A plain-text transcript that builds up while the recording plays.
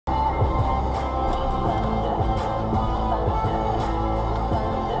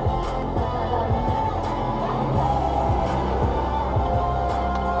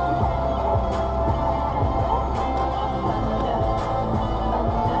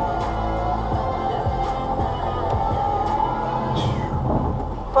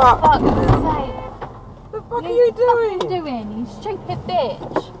fuck? Fuck's sake. What the fuck are you doing? What are you doing, you stupid bitch? He's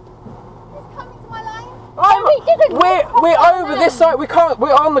coming to my lane. No, we didn't. We're over this side. We can't.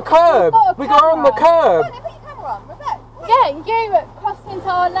 We're on the curb. We go on the curb. Come on, put your camera on, Rebecca. Yeah, you crossed into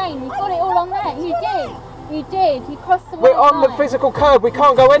our lane. We've got it all on there. You did. You did. You crossed the We're white on line. the physical curb. We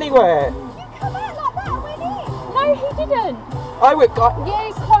can't go anywhere. You come out like that and went in. No, he didn't. You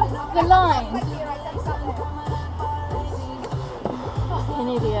crossed the line. Fucking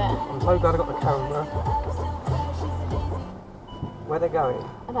idiot. I'm so glad I got the camera. Where they going?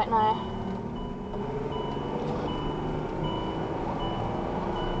 I don't know.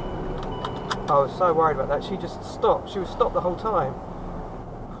 I was so worried about that. She just stopped. She was stopped the whole time.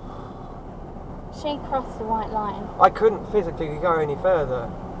 She crossed the white line. I couldn't physically go any further.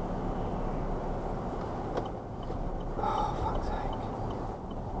 Oh, fuck's sake.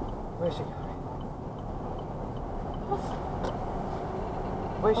 Where's she going?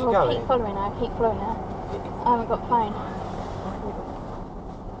 Where's she going? Keep following her. Keep following her. I haven't got phone.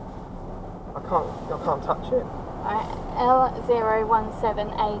 I can't touch it. Alright,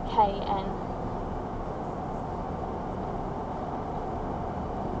 L017AKN.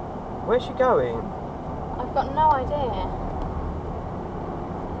 Where's she going? I've got no idea.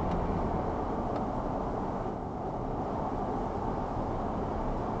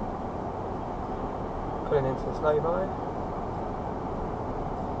 Pulling into the slow by?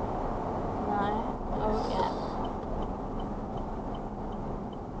 No. Oh, yeah.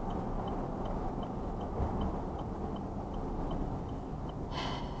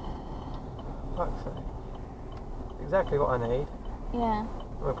 Fuck's sake. Exactly what I need. Yeah.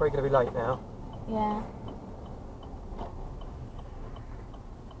 We're probably going to be late now. Yeah.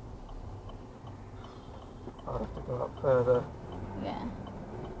 I'll have to go up further. Yeah.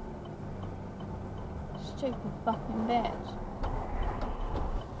 Stupid fucking bitch.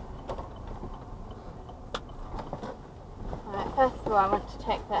 Alright, first of all I want to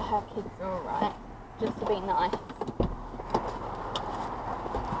check that her kids are alright. Just to be nice.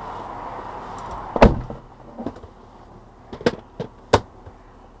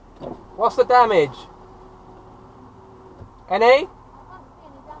 What's the damage? Any?